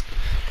chest.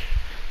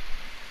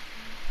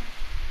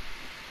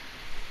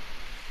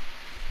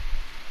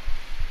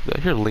 Did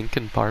I hear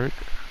Linkin Park?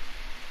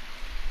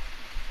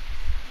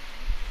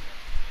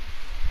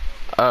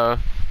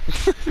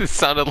 It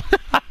sounded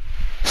like I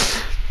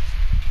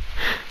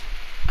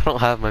don't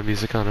have my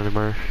music on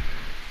anymore.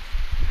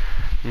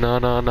 No,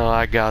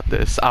 I got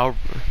this. I'll...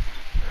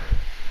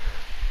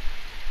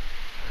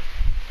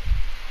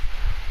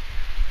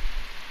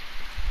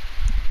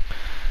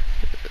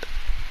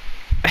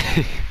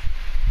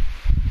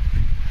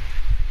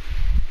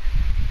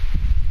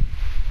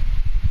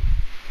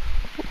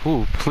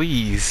 Ooh,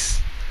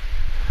 please.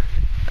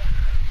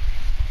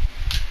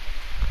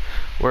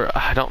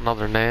 I don't know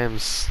their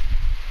names.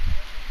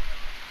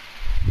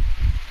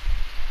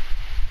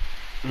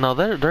 No,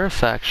 they're a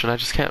faction. I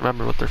just can't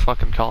remember what they're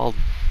fucking called.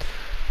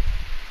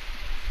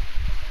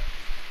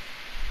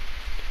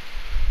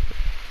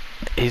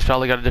 He's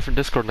probably got a different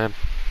Discord name.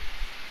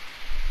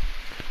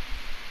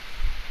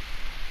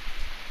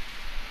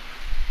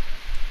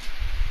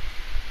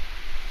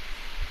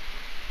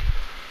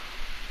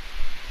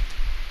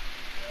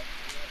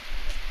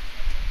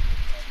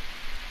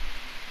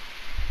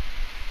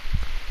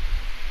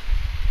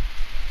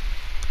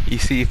 You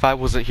see, if I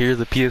wasn't here,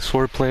 the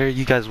PS4 player,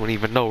 you guys wouldn't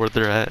even know where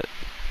they're at.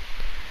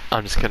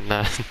 I'm just kidding.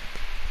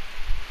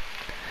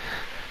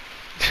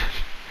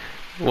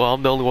 Well,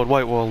 I'm the only one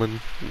white walling.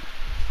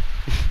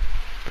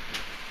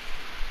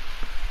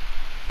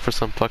 For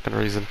some fucking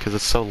reason, because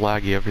it's so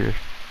laggy over here.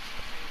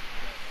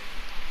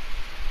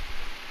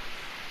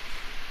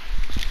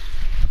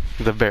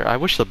 The bear. I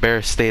wish the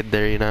bear stayed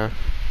there, you know.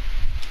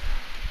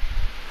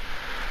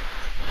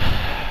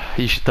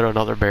 You should throw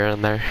another bear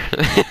in there.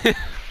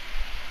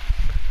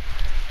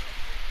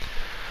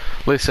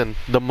 Listen,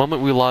 the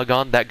moment we log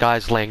on, that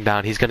guy's laying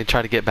down. He's gonna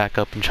try to get back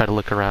up and try to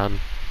look around.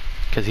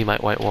 Because he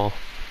might white wall.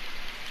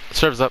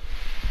 Serves up.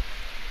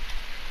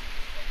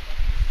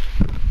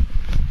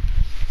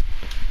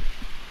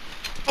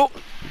 Oh!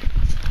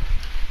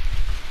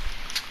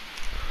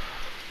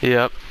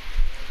 Yep.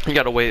 You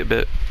gotta wait a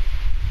bit.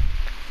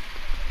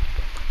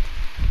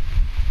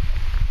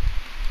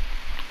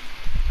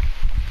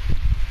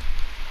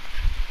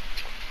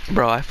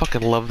 Bro, I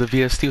fucking love the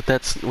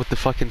VST with the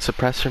fucking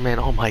suppressor, man.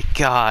 Oh my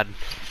god.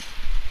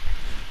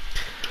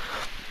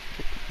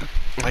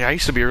 Like, I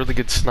used to be a really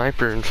good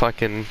sniper and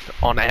fucking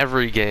on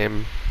every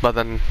game, but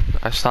then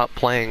I stopped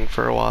playing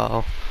for a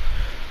while.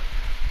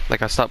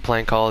 Like, I stopped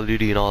playing Call of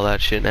Duty and all that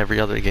shit in every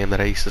other game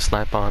that I used to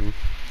snipe on.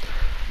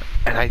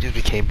 And I just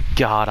became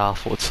god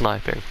awful at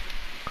sniping.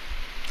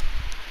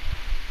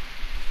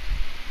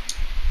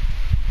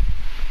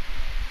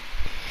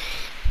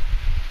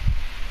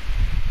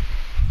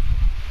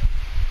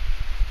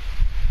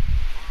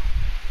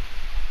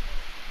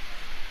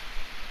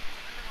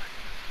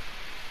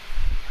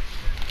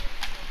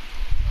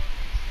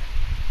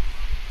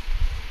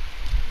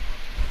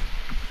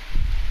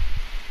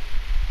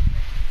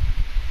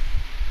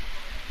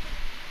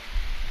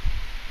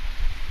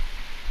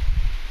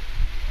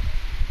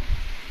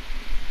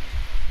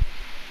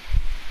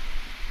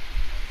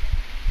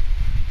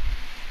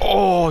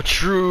 Oh,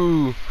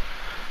 true.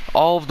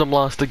 All of them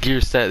lost a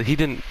gear set. He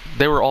didn't.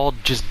 They were all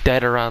just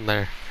dead around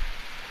there.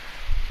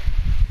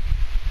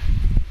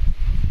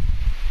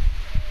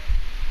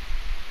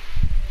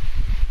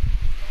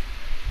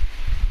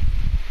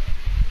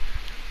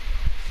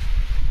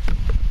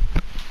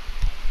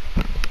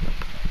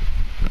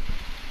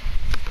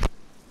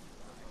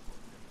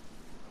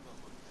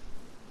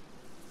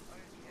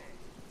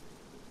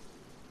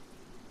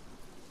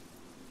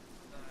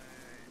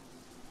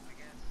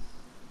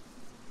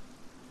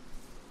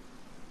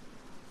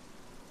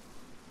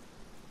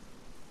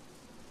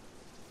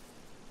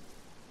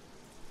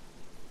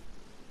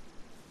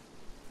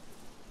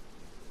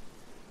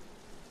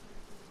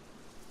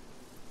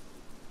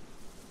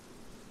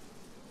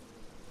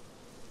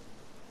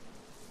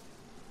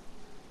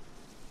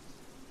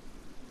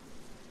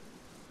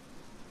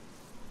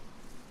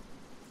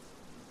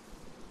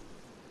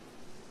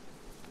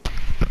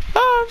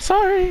 Oh, I'm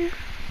sorry.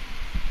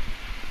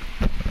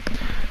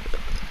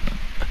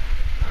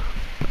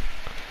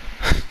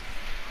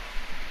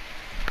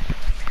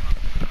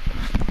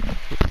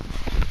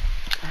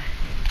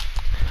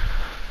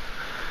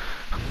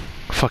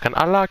 Fucking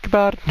Allah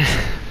Akbar.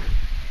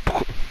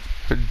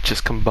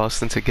 Just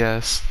combust into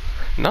gas.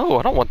 No,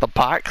 I don't want the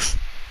box.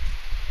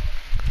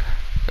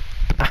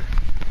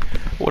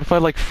 What if I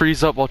like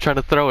freeze up while trying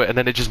to throw it and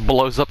then it just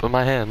blows up in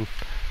my hand?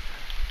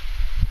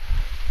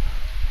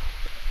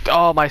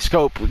 Oh, my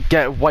scope.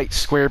 Get white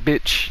square,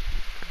 bitch.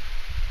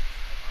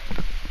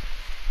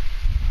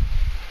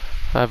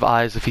 I have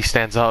eyes if he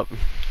stands up.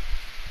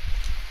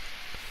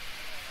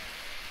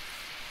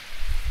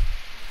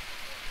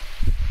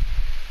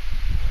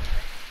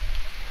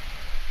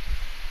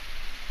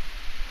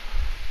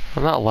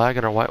 I'm not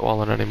lagging or white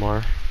walling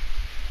anymore.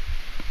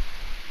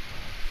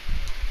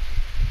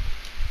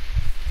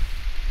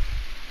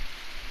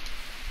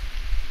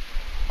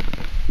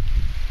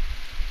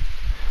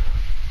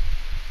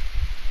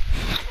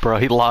 Bro,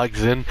 he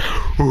logs in.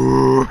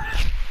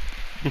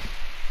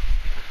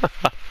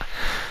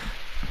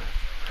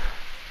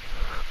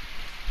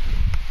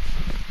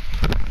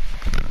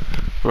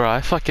 Bro,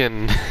 I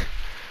fucking...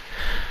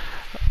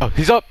 Oh,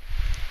 he's up!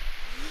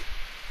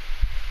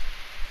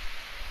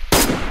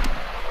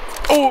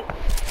 Oh!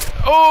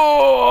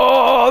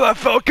 Oh, that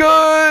felt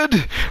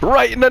good!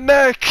 Right in the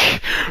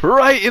neck!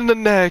 Right in the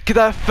neck!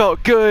 That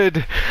felt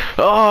good!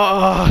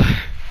 Oh!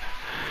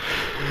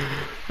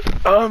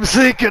 I'm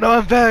sinking,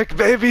 I'm back,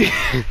 baby!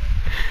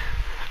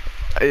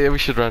 Yeah, we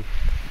should run.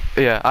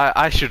 Yeah,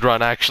 I should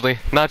run, actually.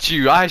 Not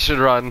you, I should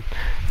run.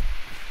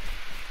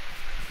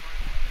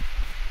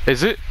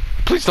 Is it?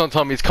 Please don't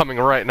tell me it's coming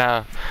right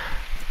now.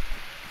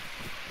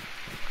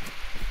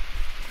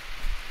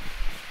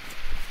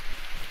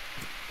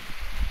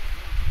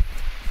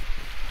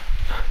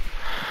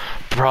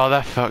 Bro,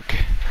 that felt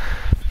good.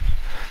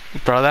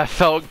 Bro, that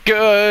felt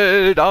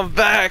good. I'm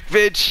back,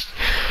 bitch.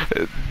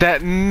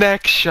 That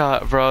neck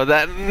shot, bro.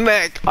 That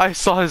neck. I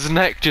saw his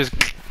neck just...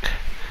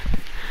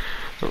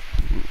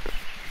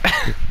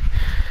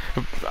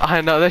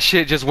 I know, that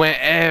shit just went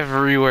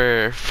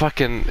everywhere.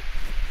 Fucking...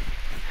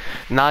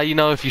 Now you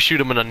know if you shoot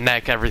him in the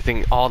neck,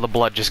 everything, all the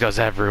blood just goes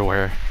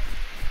everywhere.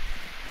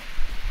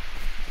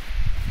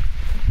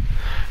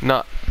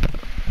 No,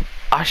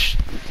 I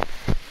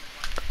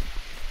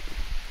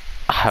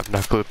have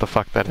no clue what the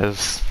fuck that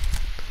is.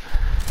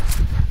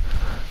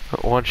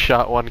 One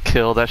shot, one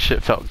kill, that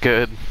shit felt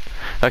good.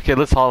 Okay,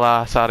 let's haul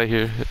ass out of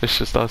here. It's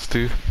just us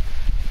two.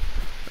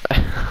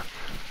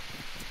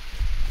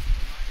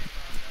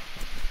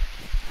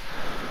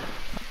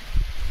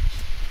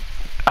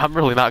 I'm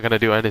really not gonna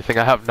do anything.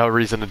 I have no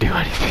reason to do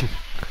anything.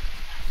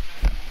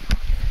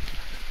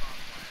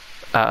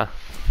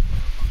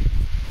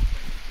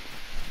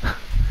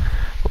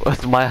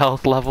 With my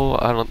health level,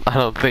 I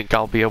don't think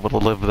I'll be able to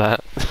live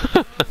that.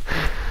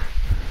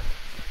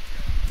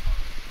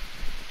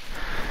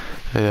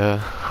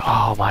 Yeah.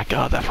 Oh my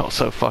god, that felt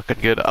so fucking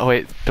good. Oh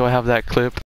wait, do I have that clip?